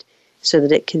inside so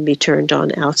that it can be turned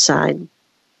on outside.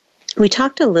 We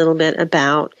talked a little bit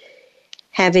about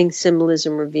having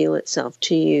symbolism reveal itself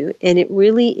to you, and it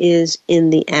really is in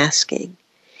the asking.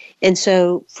 And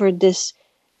so for this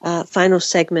final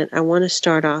segment, I want to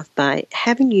start off by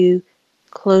having you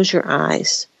close your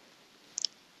eyes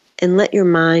and let your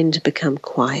mind become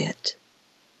quiet.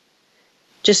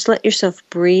 Just let yourself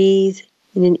breathe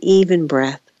in an even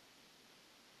breath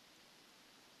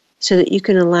so that you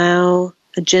can allow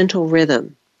a gentle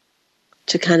rhythm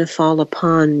to kind of fall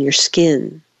upon your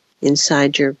skin,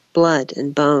 inside your blood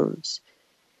and bones.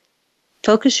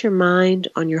 Focus your mind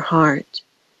on your heart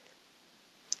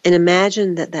and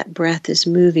imagine that that breath is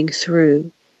moving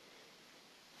through,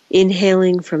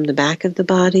 inhaling from the back of the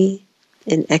body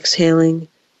and exhaling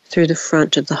through the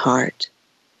front of the heart.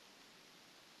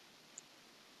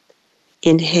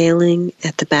 Inhaling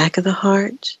at the back of the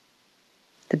heart,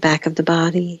 the back of the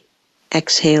body,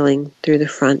 exhaling through the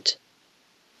front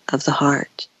of the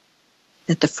heart,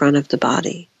 at the front of the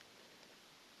body.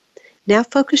 Now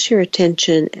focus your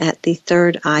attention at the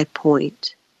third eye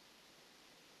point.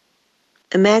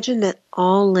 Imagine that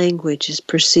all language is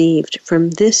perceived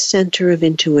from this center of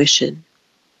intuition.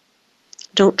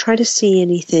 Don't try to see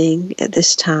anything at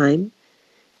this time.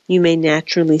 You may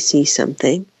naturally see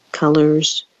something,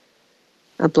 colors,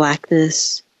 a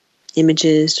blackness,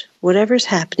 images, whatever's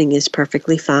happening is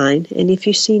perfectly fine, and if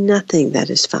you see nothing, that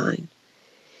is fine.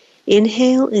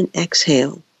 Inhale and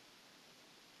exhale,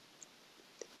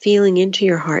 feeling into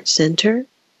your heart center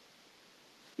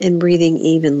and breathing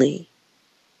evenly.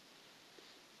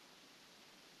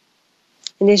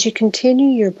 And as you continue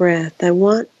your breath, I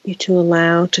want you to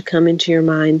allow to come into your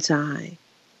mind's eye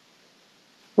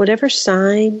whatever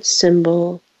sign,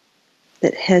 symbol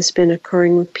that has been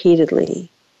occurring repeatedly,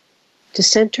 to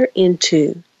center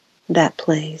into that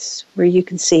place where you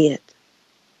can see it.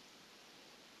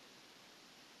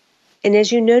 And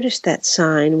as you notice that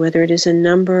sign, whether it is a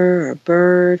number or a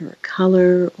bird or a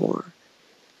color or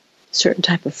a certain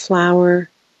type of flower,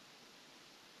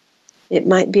 it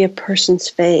might be a person's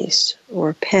face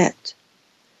or a pet.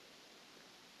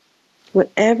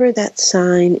 Whatever that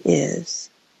sign is,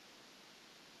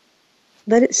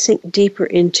 let it sink deeper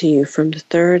into you from the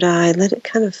third eye. Let it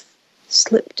kind of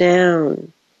slip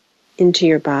down into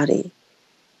your body.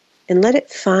 And let it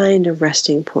find a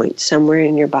resting point somewhere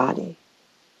in your body.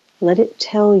 Let it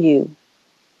tell you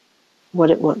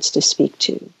what it wants to speak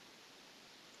to.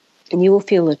 And you will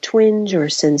feel a twinge or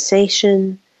a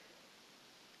sensation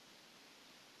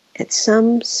at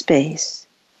some space,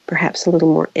 perhaps a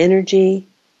little more energy.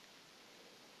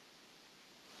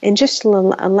 And just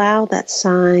allow that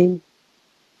sign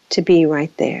to be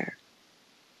right there.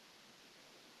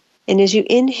 And as you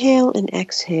inhale and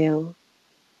exhale,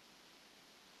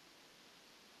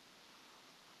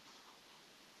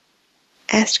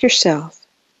 ask yourself,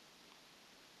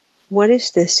 what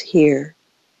is this here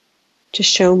to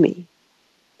show me?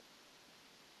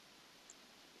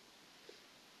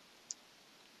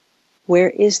 Where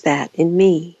is that in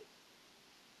me?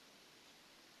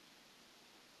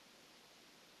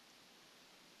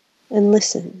 And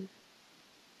listen.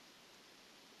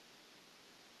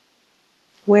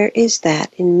 Where is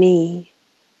that in me?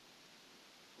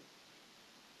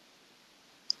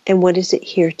 And what is it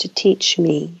here to teach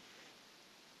me?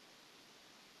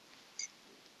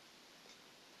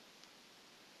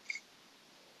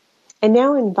 And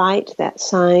now invite that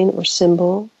sign or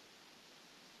symbol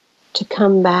to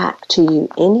come back to you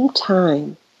any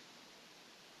time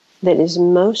that is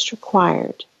most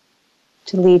required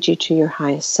to lead you to your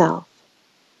highest self.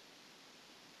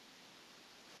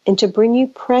 And to bring you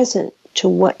present to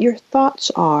what your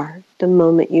thoughts are the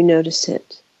moment you notice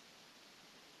it.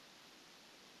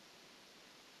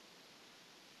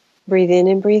 Breathe in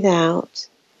and breathe out,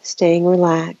 staying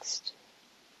relaxed.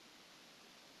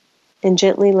 And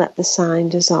gently let the sign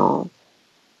dissolve.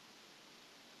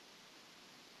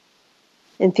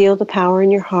 And feel the power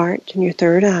in your heart and your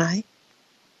third eye.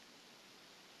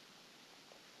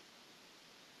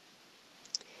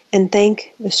 And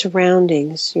thank the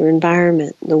surroundings, your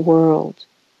environment, the world,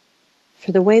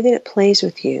 for the way that it plays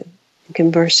with you and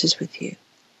converses with you.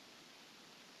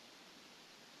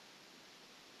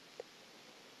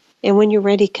 And when you're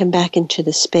ready, come back into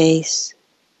the space.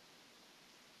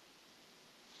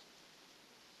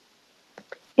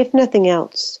 If nothing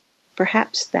else,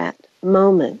 perhaps that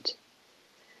moment,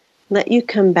 let you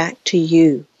come back to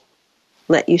you,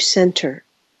 let you center,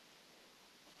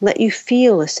 let you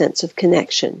feel a sense of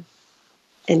connection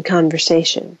and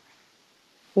conversation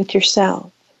with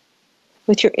yourself,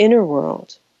 with your inner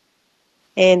world,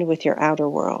 and with your outer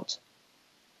world.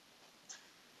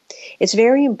 It's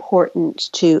very important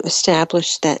to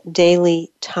establish that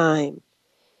daily time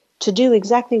to do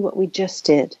exactly what we just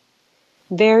did.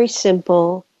 Very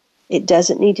simple. It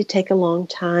doesn't need to take a long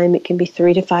time. It can be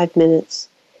 3 to 5 minutes.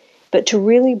 But to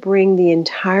really bring the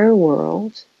entire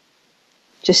world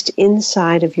just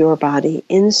inside of your body,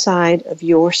 inside of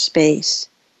your space,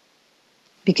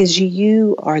 because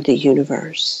you are the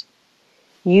universe.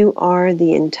 You are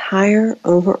the entire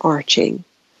overarching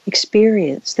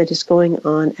experience that is going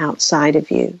on outside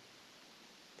of you.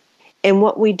 And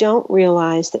what we don't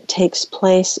realize that takes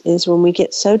place is when we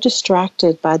get so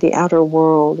distracted by the outer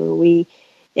world, or we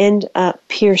end up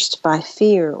pierced by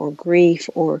fear or grief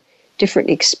or different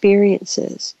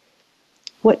experiences,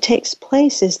 what takes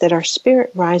place is that our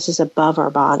spirit rises above our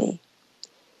body,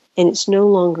 and it's no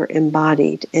longer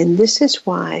embodied. And this is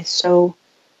why so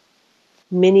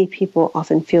many people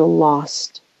often feel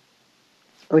lost,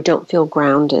 or don't feel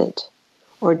grounded,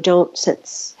 or don't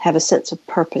have a sense of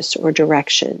purpose or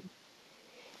direction,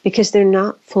 because they're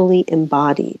not fully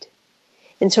embodied.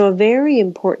 And so a very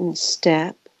important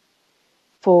step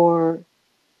for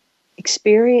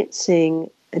experiencing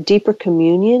a deeper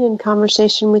communion and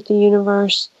conversation with the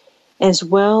universe, as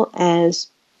well as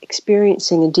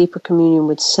experiencing a deeper communion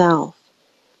with self,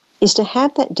 is to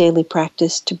have that daily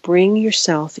practice to bring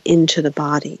yourself into the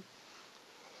body,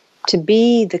 to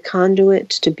be the conduit,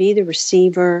 to be the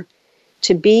receiver,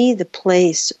 to be the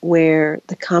place where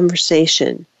the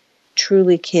conversation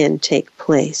truly can take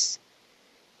place,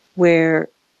 where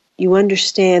you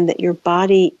understand that your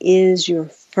body is your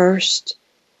first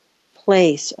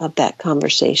place of that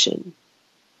conversation,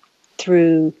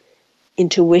 through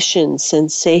intuition,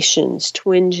 sensations,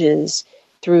 twinges,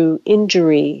 through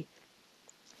injury,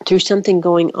 through something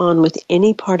going on with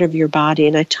any part of your body.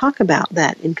 And I talk about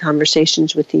that in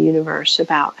Conversations with the Universe,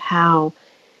 about how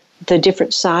the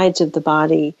different sides of the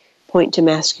body point to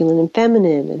masculine and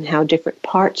feminine, and how different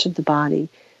parts of the body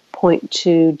point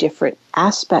to different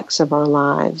aspects of our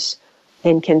lives,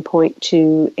 and can point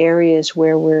to areas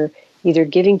where we're either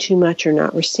giving too much or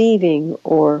not receiving,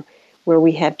 or where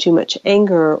we have too much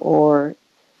anger or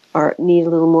need a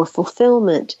little more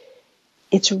fulfillment.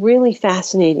 It's really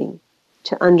fascinating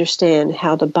to understand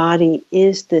how the body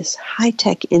is this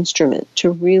high-tech instrument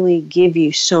to really give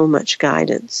you so much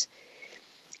guidance.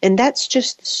 And that's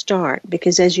just the start,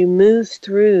 because as you move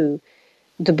through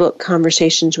the book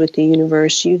Conversations with the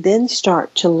Universe, you then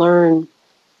start to learn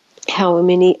how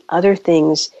many other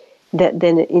things that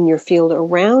then in your field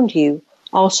around you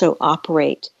also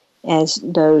operate as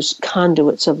those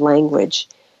conduits of language.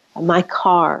 My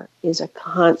car is a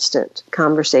constant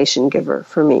conversation giver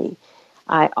for me.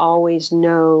 I always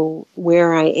know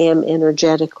where I am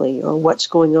energetically, or what's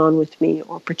going on with me,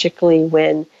 or particularly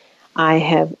when I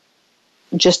have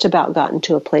just about gotten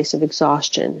to a place of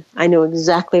exhaustion. I know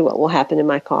exactly what will happen in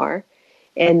my car,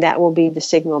 and that will be the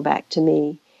signal back to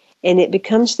me. And it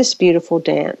becomes this beautiful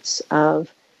dance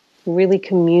of really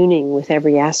communing with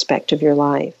every aspect of your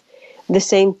life. The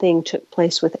same thing took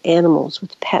place with animals,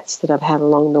 with pets that I've had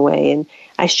along the way. And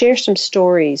I share some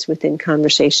stories within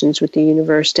Conversations with the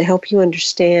Universe to help you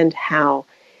understand how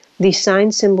these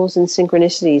signs, symbols, and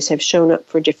synchronicities have shown up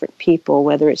for different people,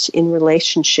 whether it's in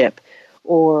relationship,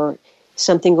 or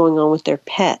something going on with their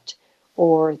pet,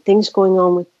 or things going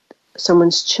on with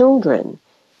someone's children,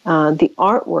 the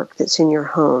artwork that's in your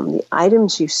home, the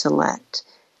items you select.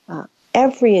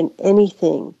 Every and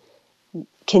anything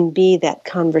can be that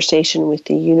conversation with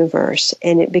the universe,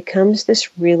 and it becomes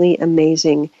this really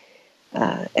amazing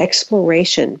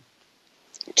exploration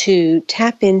to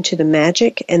tap into the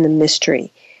magic and the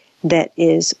mystery that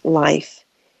is life.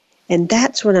 And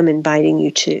that's what I'm inviting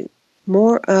you to,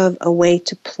 more of a way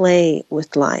to play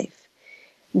with life.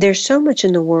 There's so much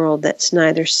in the world that's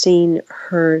neither seen,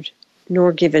 heard,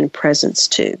 nor given presence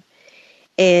to.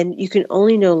 And you can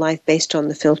only know life based on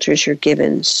the filters you're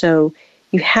given. So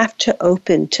you have to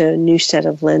open to a new set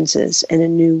of lenses and a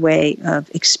new way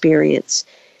of experience.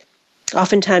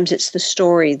 Oftentimes it's the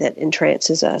story that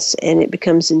entrances us, and it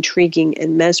becomes intriguing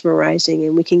and mesmerizing,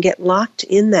 and we can get locked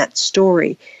in that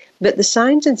story. But the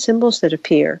signs and symbols that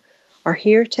appear are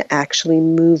here to actually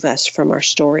move us from our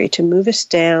story, to move us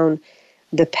down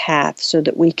the path so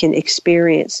that we can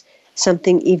experience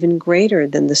something even greater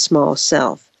than the small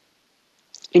self.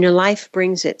 You know, life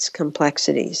brings its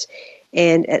complexities,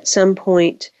 and at some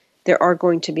point there are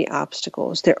going to be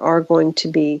obstacles. There are going to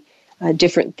be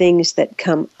different things that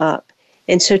come up.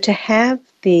 And so to have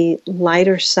the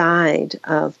lighter side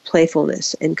of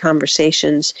playfulness and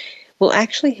conversations will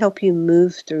actually help you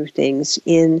move through things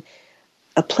in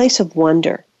a place of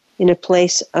wonder, in a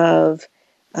place of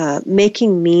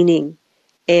making meaning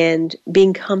and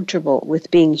being comfortable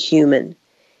with being human.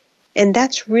 And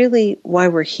that's really why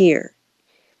we're here.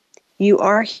 You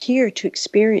are here to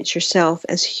experience yourself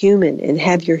as human and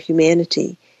have your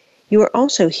humanity. You are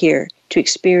also here to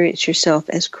experience yourself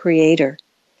as creator.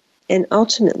 And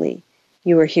ultimately,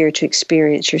 you are here to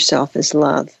experience yourself as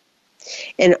love.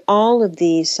 And all of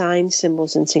these signs,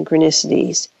 symbols, and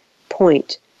synchronicities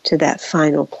point to that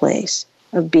final place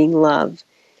of being love.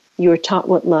 You are taught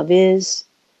what love is.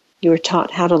 You are taught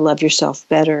how to love yourself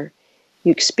better.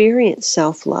 You experience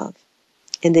self-love.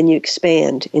 and then you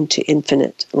expand into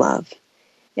infinite love.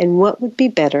 And what would be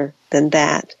better than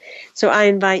that? So I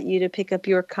invite you to pick up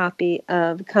your copy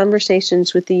of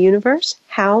Conversations with the Universe,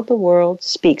 How the World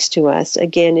Speaks to Us.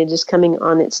 Again, it is coming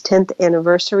on its 10th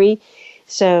anniversary,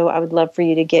 so I would love for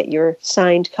you to get your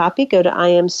signed copy. Go to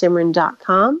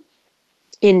IamSimran.com.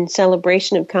 In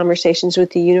celebration of Conversations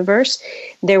with the Universe,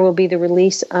 there will be the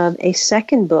release of a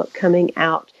second book coming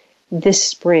out this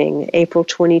spring, April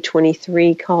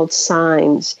 2023, called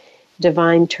Signs,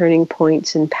 Divine Turning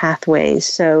Points and Pathways.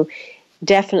 So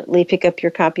definitely pick up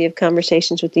your copy of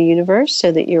Conversations with the Universe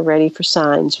so that you're ready for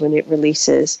Signs when it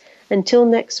releases. Until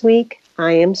next week,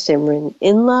 I am Simran,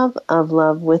 in love, of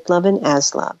love, with love, and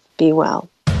as love. Be well.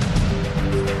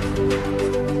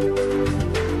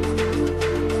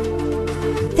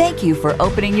 Thank you for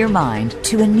opening your mind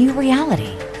to a new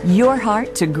reality, your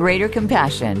heart to greater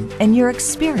compassion, and your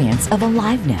experience of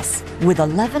aliveness with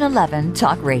 1111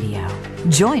 Talk Radio.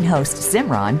 Join host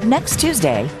Simran next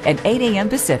Tuesday at 8 a.m.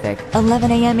 Pacific,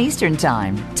 11 a.m. Eastern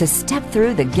Time to step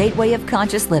through the gateway of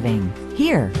conscious living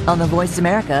here on the Voice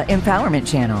America Empowerment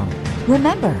Channel.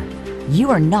 Remember, you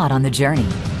are not on the journey.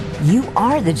 You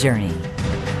are the journey.